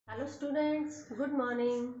Hello students, good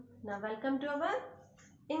morning. Now welcome to our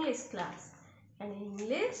English class. And in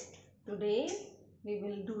English, today we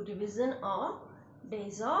will do revision of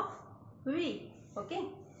days of week. Okay,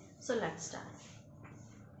 so let's start.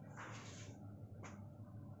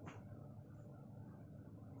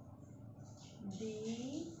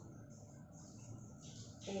 D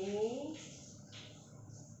A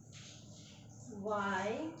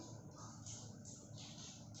Y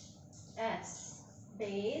S,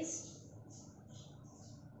 days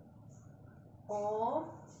of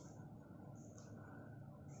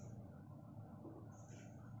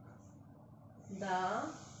the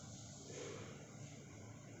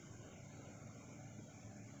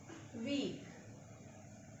week.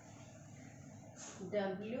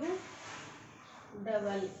 W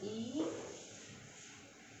double E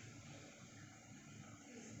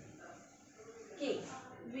K,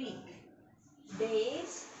 week.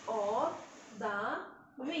 Days of the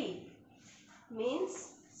week means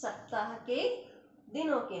सप्ताह के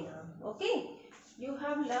दिनों के नाम. Okay, you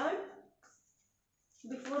have learned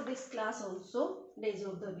before this class also days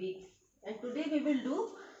of the week, and today we will do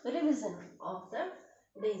the revision of the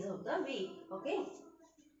days of the week. Okay,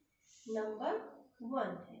 number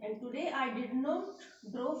 1, and today I did not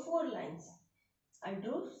draw 4 lines. I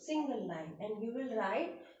drew single line, and you will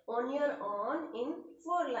write on your own in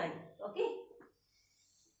 4 lines. Okay,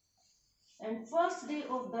 and first day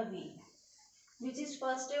of the week. Which is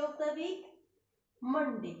first day of the week?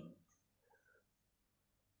 Monday.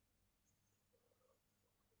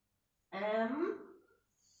 M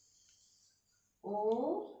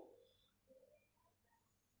O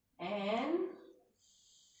N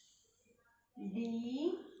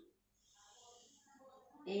D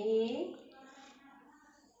A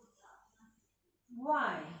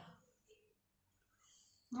Y,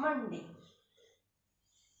 Monday.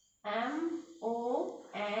 M O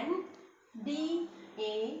N D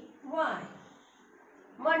A Y,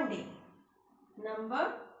 Monday.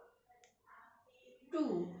 Number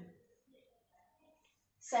 2,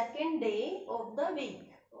 second day of the week.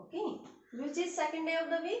 Okay, which is second day of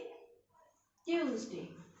the week? Tuesday.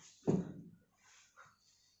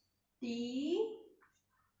 T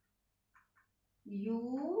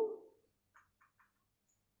U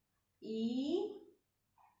E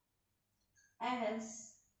S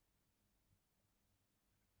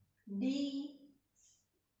D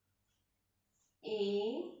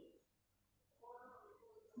A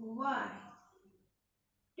Y,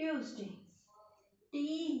 Tuesday.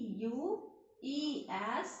 T U E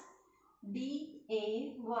S D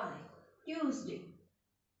A Y, Tuesday.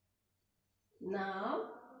 Now,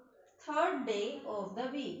 third day of the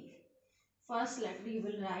week. First letter you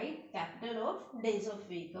will write capital of days of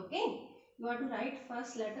week. Okay, you have to write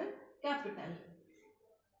first letter capital.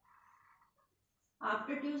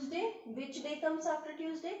 After Tuesday, which day comes after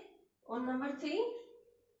Tuesday? On number 3,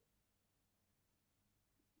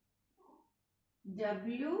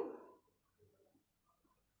 W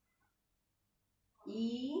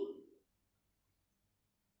E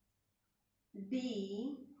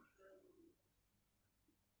D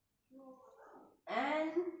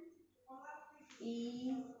N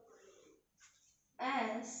E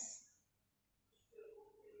S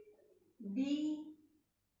D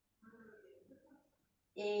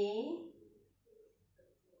A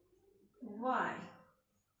Y,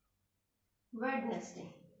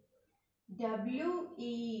 Wednesday. W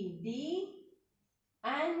E D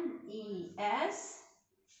N E S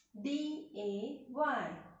D A Y,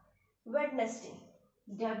 Wednesday.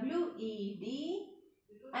 W E D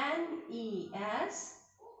N E S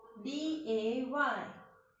D A Y,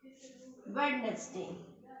 Wednesday.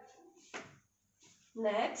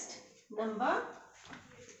 Next, number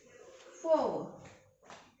 4,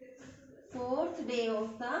 fourth day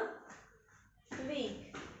of the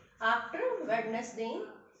week. After Wednesday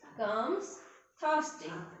comes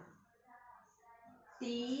Thursday.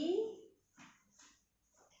 T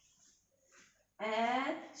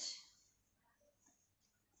H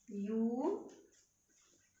U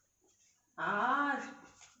R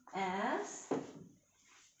S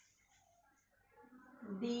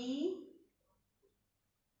D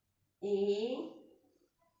A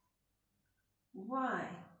Y,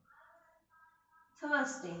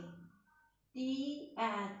 Thursday. T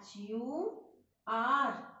H U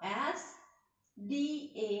R S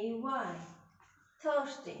D A Y,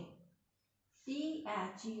 Thursday. T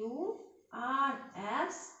H U R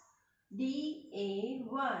S D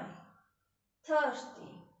A Y,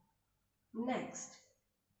 Thursday. Next,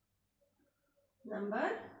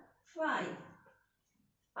 number 5.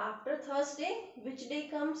 After Thursday, which day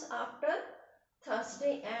comes after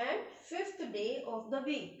Thursday, and fifth day of the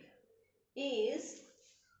week is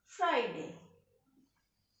Friday.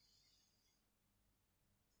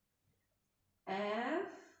 F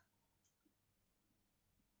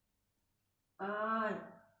R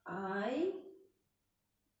I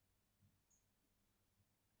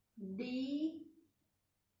D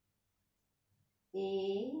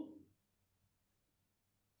A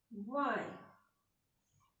Y.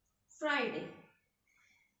 Friday.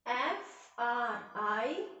 F R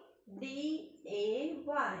I D A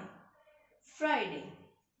Y. Friday.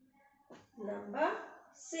 Number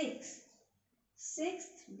 6.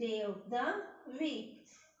 Sixth day of the week.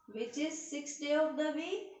 Which is sixth day of the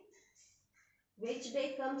week? Which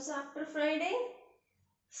day comes after Friday?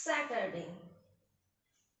 Saturday.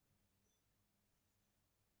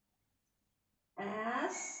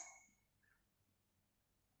 S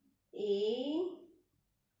A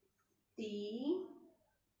T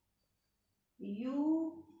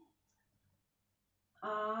U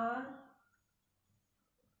R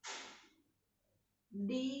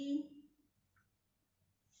D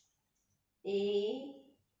A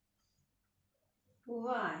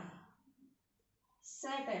Y.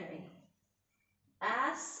 Saturday.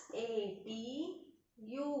 S A T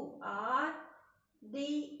U R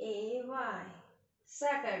D A Y.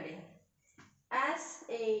 Saturday. S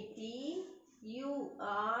A T U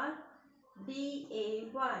R D A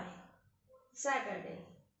Y. Saturday.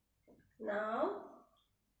 Now,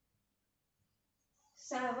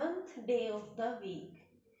 seventh day of the week.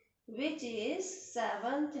 Which is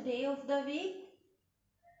seventh day of the week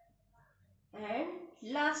and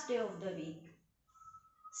last day of the week?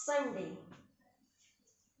 Sunday.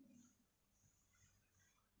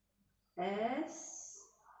 S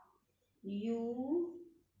U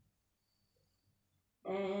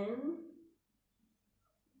N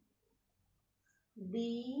D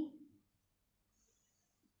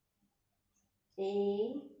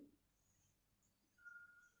A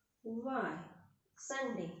Y.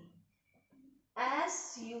 Sunday.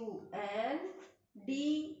 S U N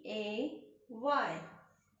D A Y.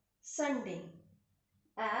 Sunday.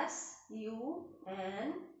 S U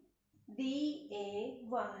N D A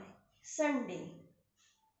Y. Sunday.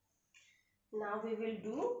 Now we will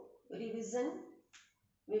do revision.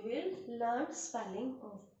 We will learn spelling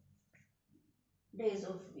of days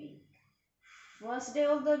of week. First day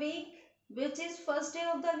of the week. Which is first day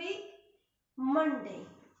of the week? Monday.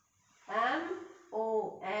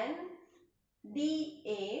 M-O-N-D-A-Y.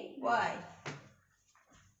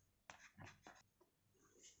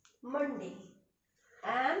 Monday.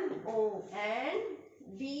 M-O-N-D-A-Y.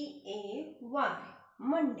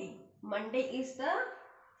 Monday. Monday is the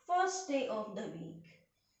first day of the week.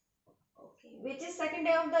 Okay. Which is second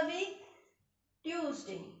day of the week?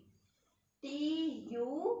 Tuesday. T-U-E-S-D-A-Y.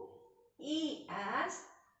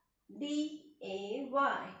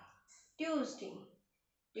 Tuesday.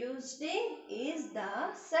 Tuesday is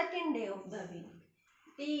the second day of the week.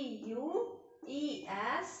 T-U-E-S-D-A-Y.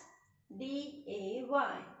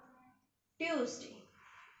 Tuesday.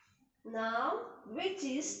 Now, which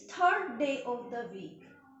is third day of the week?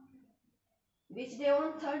 Which day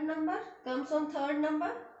on third number? Comes on third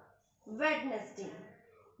number? Wednesday.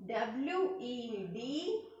 W-E-D-N-E-S-D-A-Y.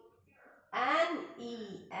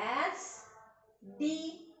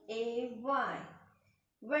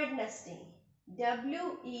 Wednesday.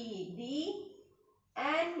 W-E-D-N-E-S-D-A-Y.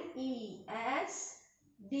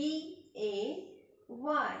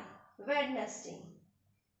 Wednesday.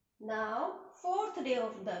 Now, fourth day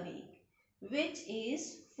of the week. Which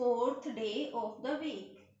is fourth day of the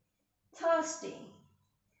week? Thursday.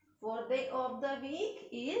 Fourth day of the week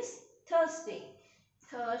is Thursday.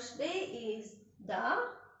 Thursday is the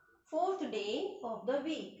fourth day of the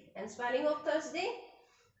week. And spelling of Thursday?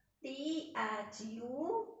 T-H-U-R-S-D-A-Y.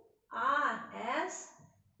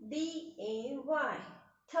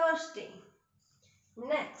 Thursday.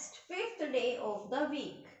 Next, fifth day of the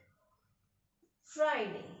week.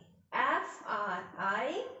 Friday. F-R-I-D-A-Y.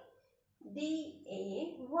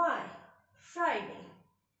 Friday.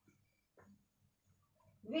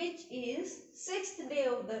 Which is sixth day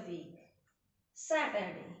of the week?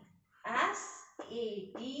 Saturday. S-A-T-U-R-D-A-Y.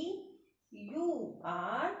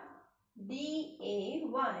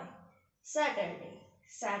 Saturday.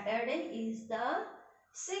 Saturday is the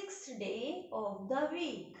sixth day of the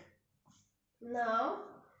week. Now,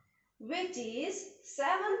 which is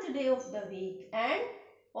seventh day of the week and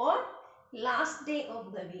or last day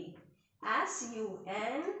of the week?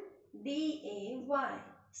 S-U-N-D-A-Y.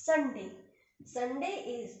 Sunday.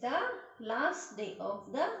 Sunday is the last day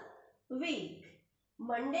of the week.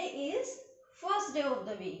 Monday is first day of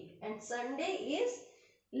the week and Sunday is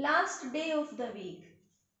last day of the week.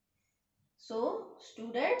 So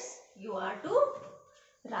students, you are to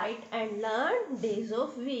write and learn days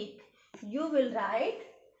of week. You will write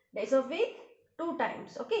days of week 2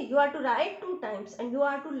 times. Okay, you are to write 2 times and you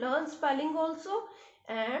are to learn spelling also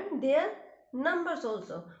and their numbers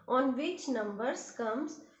also, on which numbers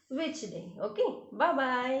comes which day. Okay, bye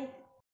bye.